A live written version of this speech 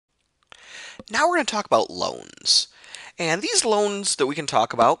Now we're going to talk about loans. And these loans that we can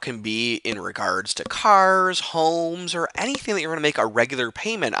talk about can be in regards to cars, homes, or anything that you're going to make a regular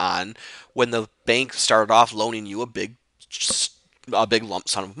payment on when the bank started off loaning you a big lump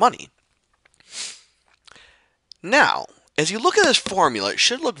sum of money. Now, as you look at this formula, it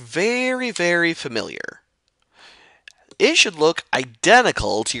should look very, very familiar. It should look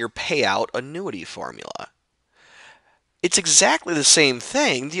identical to your payout annuity formula. It's exactly the same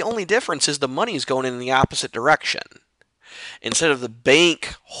thing. The only difference is the money is going in the opposite direction. Instead of the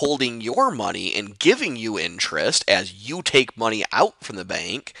bank holding your money and giving you interest as you take money out from the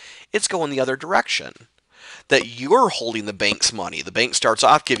bank, it's going the other direction. That you're holding the bank's money. The bank starts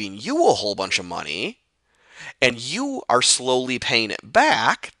off giving you a whole bunch of money, and you are slowly paying it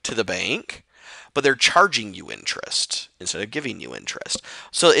back to the bank, but they're charging you interest instead of giving you interest.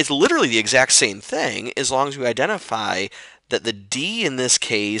 So it's literally the exact same thing as long as we identify that the D in this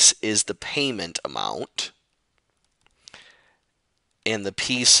case is the payment amount and the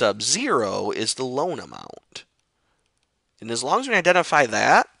P sub 0 is the loan amount. And as long as we identify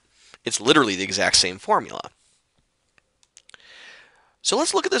that, it's literally the exact same formula. So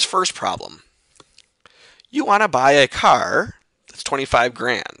let's look at this first problem. You want to buy a car that's 25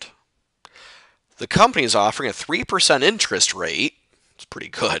 grand. The company is offering a 3% interest rate, it's pretty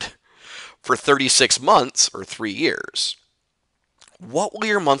good, for 36 months or 3 years. What will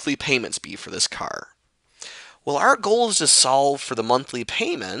your monthly payments be for this car? Well, our goal is to solve for the monthly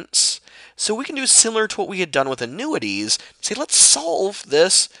payments, so we can do similar to what we had done with annuities. Say, let's solve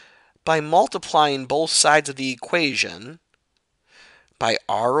this by multiplying both sides of the equation by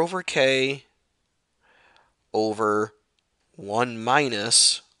R over K over 1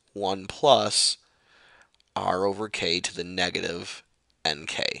 minus 1 plus R over K to the negative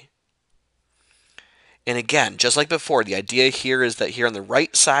NK. And again, just like before, the idea here is that here on the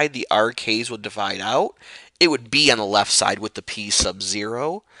right side, the RKs would divide out. It would be on the left side with the P sub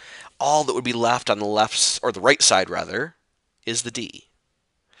 0. All that would be left on the left, or the right side rather, is the D.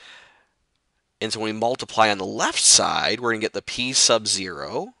 And so when we multiply on the left side, we're going to get the P sub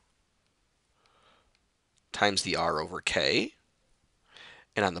 0 times the R over K.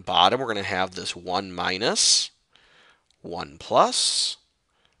 And on the bottom, we're going to have this 1 minus 1 plus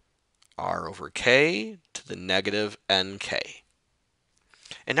R over K to the negative NK.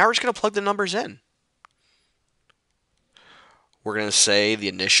 And now we're just going to plug the numbers in. We're going to say the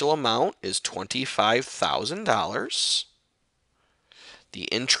initial amount is $25,000. The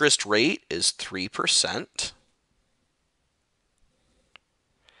interest rate is 3%.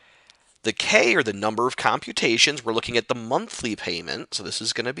 The K, or the number of computations, we're looking at the monthly payment, so this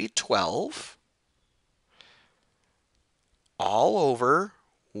is going to be 12. All over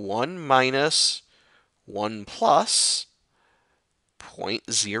 1 minus 1 plus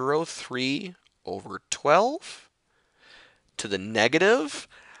 0.03 over 12 to the negative.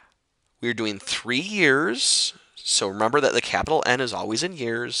 We're doing 3 years, so remember that the capital N is always in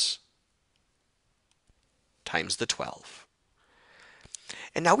years, times the 12.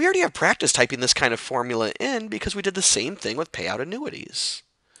 And now we already have practice typing this kind of formula in because we did the same thing with payout annuities.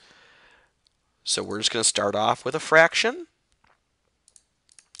 So we're just going to start off with a fraction.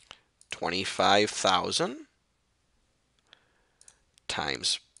 25,000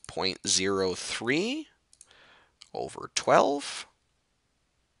 times 0.03 over 12.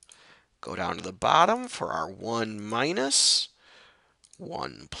 Go down to the bottom for our 1 minus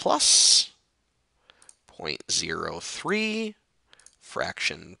 1 plus 0.03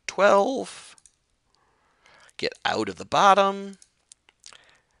 fraction 12. Get out of the bottom.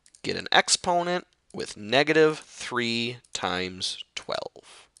 Get an exponent with negative 3 times 12.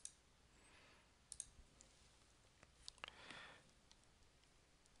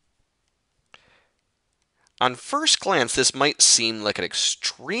 On first glance, this might seem like an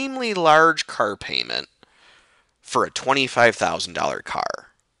extremely large car payment for a $25,000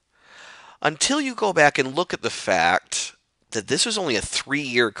 car. Until you go back and look at the fact that this was only a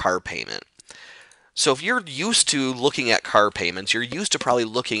 3-year car payment. So if you're used to looking at car payments, you're used to probably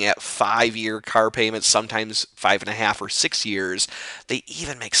looking at 5-year car payments, sometimes 5.5 or 6 years. They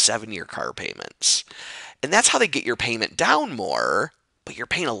even make 7-year car payments. And that's how they get your payment down more, but you're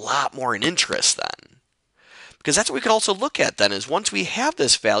paying a lot more in interest then. Because that's what we could also look at then, is once we have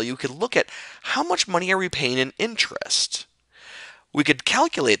this value, we could look at how much money are we paying in interest. We could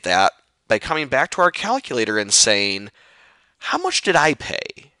calculate that by coming back to our calculator and saying, how much did I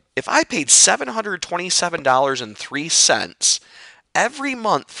pay? If I paid $727.03 every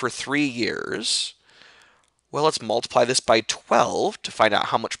month for 3 years, well, let's multiply this by 12 to find out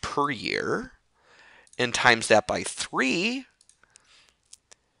how much per year, and times that by 3,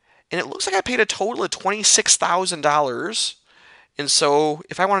 And it looks like I paid a total of $26,000. And so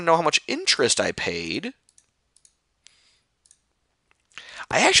if I want to know how much interest I paid,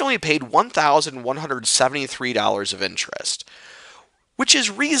 I actually paid $1,173 of interest, which is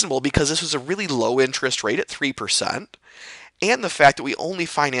reasonable because this was a really low interest rate at 3%, and the fact that we only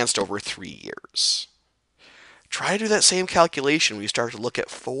financed over 3 years. Try to do that same calculation when you start to look at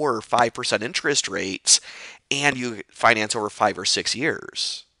 4 or 5% interest rates and you finance over 5 or 6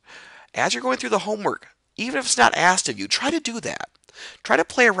 years. As you're going through the homework, even if it's not asked of you, try to do that. Try to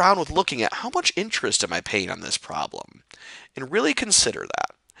play around with looking at how much interest am I paying on this problem, and really consider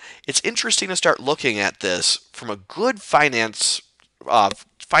that. It's interesting to start looking at this from a good finance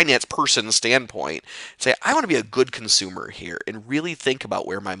person standpoint. Say, I want to be a good consumer here and really think about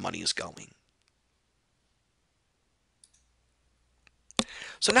where my money is going.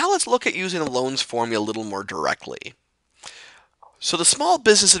 So now let's look at using the loans formula a little more directly. So the Small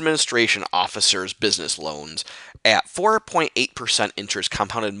Business Administration officer's business loans at 4.8% interest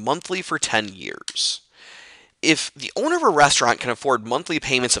compounded monthly for 10 years. If the owner of a restaurant can afford monthly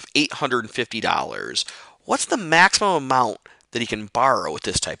payments of $850, what's the maximum amount that he can borrow with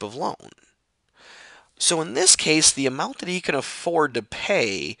this type of loan? So in this case, the amount that he can afford to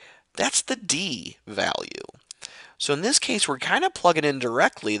pay, that's the D value. So in this case, we're kind of plugging in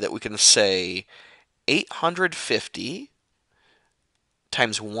directly that we can say 850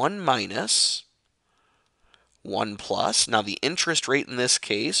 times 1 minus 1 plus. Now the interest rate in this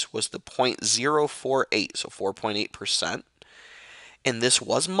case was the 0.048, so 4.8%. And this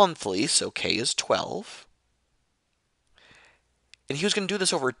was monthly, so K is 12. And he was going to do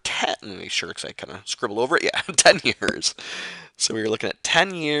this over 10, let me make sure because I kind of scribbled over it. Yeah, 10 years. So we were looking at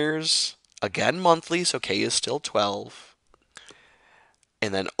 10 years, again monthly, so K is still 12.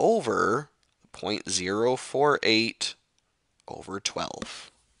 And then over 0.048 over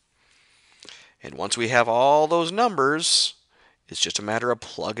 12. And once we have all those numbers, it's just a matter of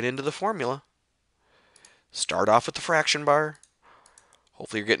plugging into the formula. Start off with the fraction bar.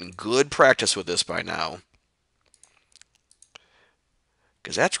 Hopefully you're getting good practice with this by now,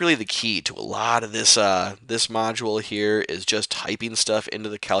 because that's really the key to a lot of this this module here is just typing stuff into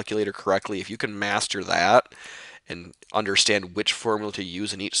the calculator correctly. If you can master that and understand which formula to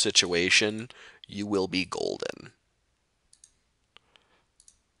use in each situation, you will be golden.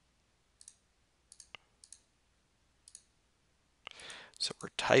 So we're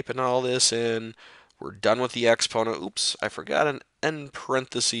typing all this in. We're done with the exponent. Oops, I forgot an end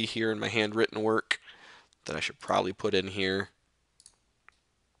parenthesis here in my handwritten work that I should probably put in here.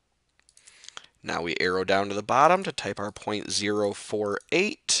 Now we arrow down to the bottom to type our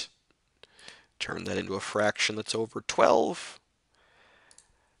 0.048. Turn that into a fraction that's over 12.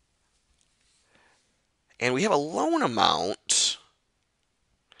 And we have a loan amount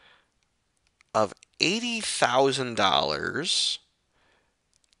of $80,000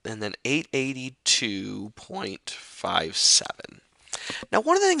 and then 882.57. Now,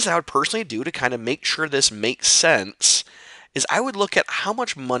 one of the things I would personally do to kind of make sure this makes sense is I would look at how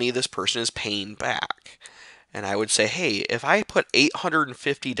much money this person is paying back. And I would say, hey, if I put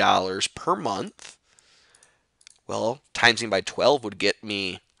 $850 per month, well, timesing by 12 would get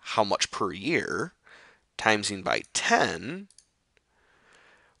me how much per year. Timesing by 10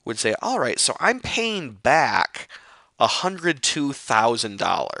 would say, all right, so I'm paying back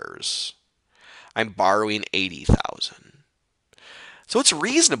 $102,000. I'm borrowing $80,000. So it's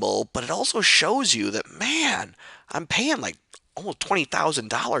reasonable, but it also shows you that, man, I'm paying like almost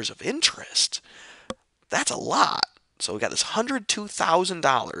 $20,000 of interest. That's a lot. So we got this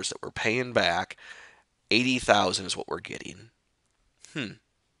 $102,000 that we're paying back. $80,000 is what we're getting.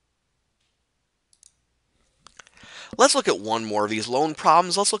 Let's look at one more of these loan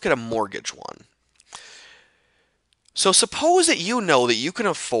problems. Let's look at a mortgage one. So suppose that you know that you can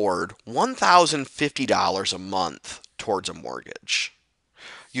afford $1,050 a month towards a mortgage.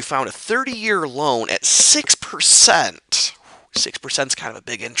 You found a 30-year loan at 6%. 6% is kind of a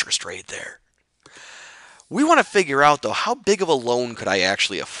big interest rate there. We want to figure out, though, how big of a loan could I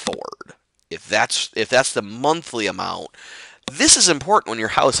actually afford? If that's the monthly amount. This is important when you're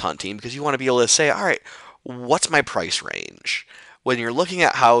house hunting because you want to be able to say, all right, what's my price range? When you're looking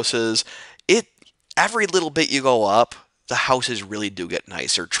at houses, every little bit you go up, the houses really do get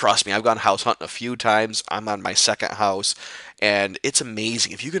nicer. Trust me, I've gone house hunting a few times. I'm on my second house, and it's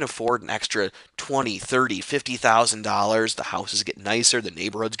amazing. If you can afford an extra $20,000, $30,000, $50,000, the houses get nicer, the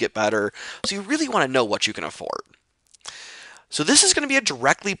neighborhoods get better. So you really want to know what you can afford. So this is going to be a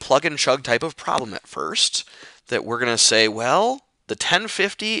directly plug and chug type of problem at first, that we're going to say, well, the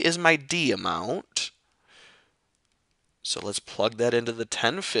 $1,050 is my D amount. So let's plug that into the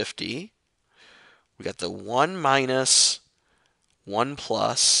 1050. We got the 1 minus 1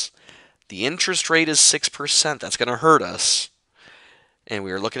 plus. The interest rate is 6%. That's going to hurt us. And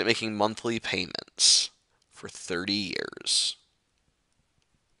we are looking at making monthly payments for 30 years.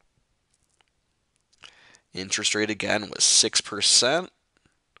 Interest rate again was 6%,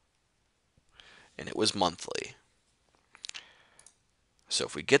 and it was monthly. So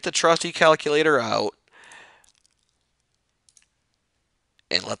if we get the trusty calculator out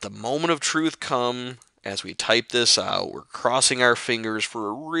and let the moment of truth come as we type this out, we're crossing our fingers for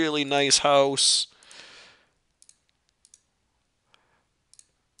a really nice house.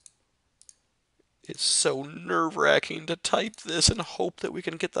 It's so nerve-wracking to type this and hope that we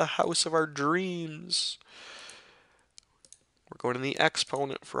can get the house of our dreams. We're going to the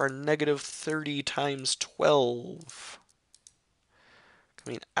exponent for our negative 30 times 12.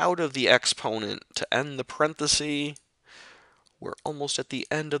 Coming out of the exponent to end the parenthesis. We're almost at the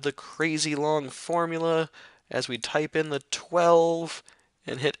end of the crazy long formula as we type in the 12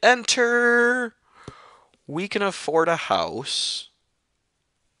 and hit enter. We can afford a house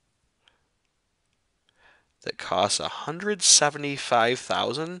that costs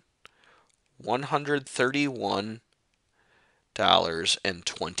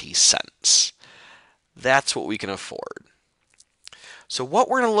 $175,131.20. That's what we can afford. So what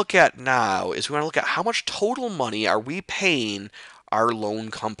we're going to look at now is we're going to look at how much total money are we paying our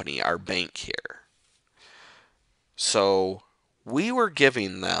loan company, our bank here. So we were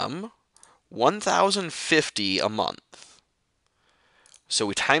giving them $1,050 a month. So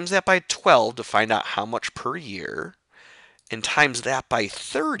we times that by 12 to find out how much per year, and times that by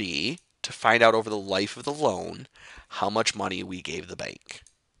 30 to find out over the life of the loan how much money we gave the bank.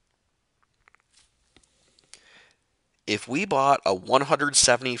 If we bought a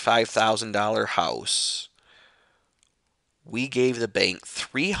 $175,000 house, we gave the bank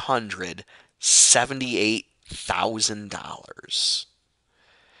 $378,000.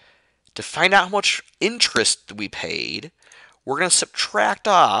 To find out how much interest we paid, we're going to subtract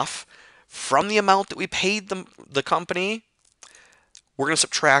off from the amount that we paid the company, we're going to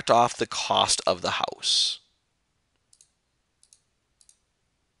subtract off the cost of the house.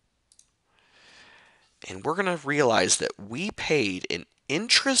 And we're going to realize that we paid in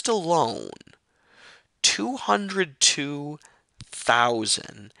interest alone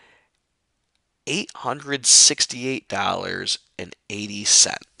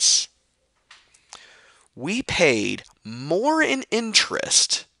 $202,868.80. We paid more in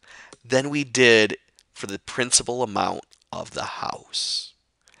interest than we did for the principal amount of the house.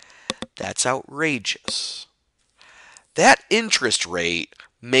 That's outrageous. That interest rate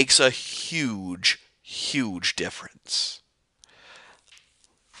makes a huge difference.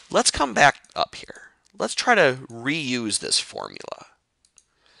 Let's come back up here. Let's try to reuse this formula.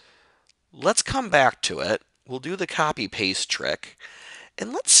 Let's come back to it. We'll do the copy paste trick,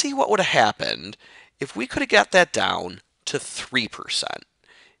 and let's see what would have happened if we could have got that down to 3%.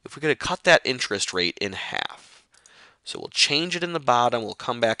 If we could have cut that interest rate in half. So we'll change it in the bottom. We'll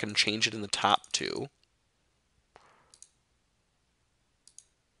come back and change it in the top too.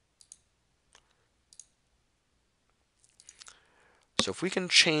 So if we can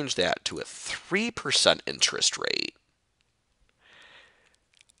change that to a 3% interest rate,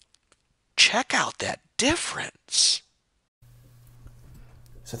 check out that difference.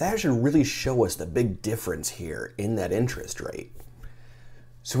 So that should really show us the big difference here in that interest rate.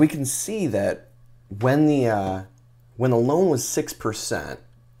 So we can see that when the loan was 6%,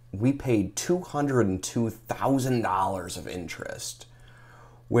 we paid $202,000 of interest,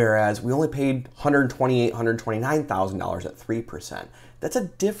 whereas we only paid $128,000, $129,000 at 3%. That's a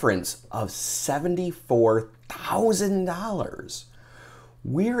difference of $74,000.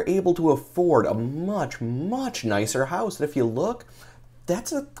 We're able to afford a much nicer house. And if you look,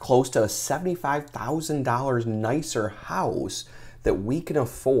 that's close to a $75,000 nicer house that we can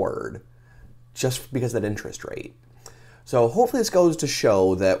afford just because of that interest rate. So hopefully this goes to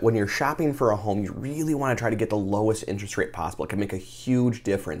show that when you're shopping for a home, you really want to try to get the lowest interest rate possible. It can make a huge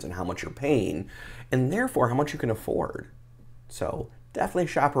difference in how much you're paying and therefore how much you can afford. So definitely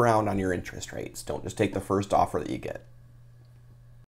shop around on your interest rates. Don't just take the first offer that you get.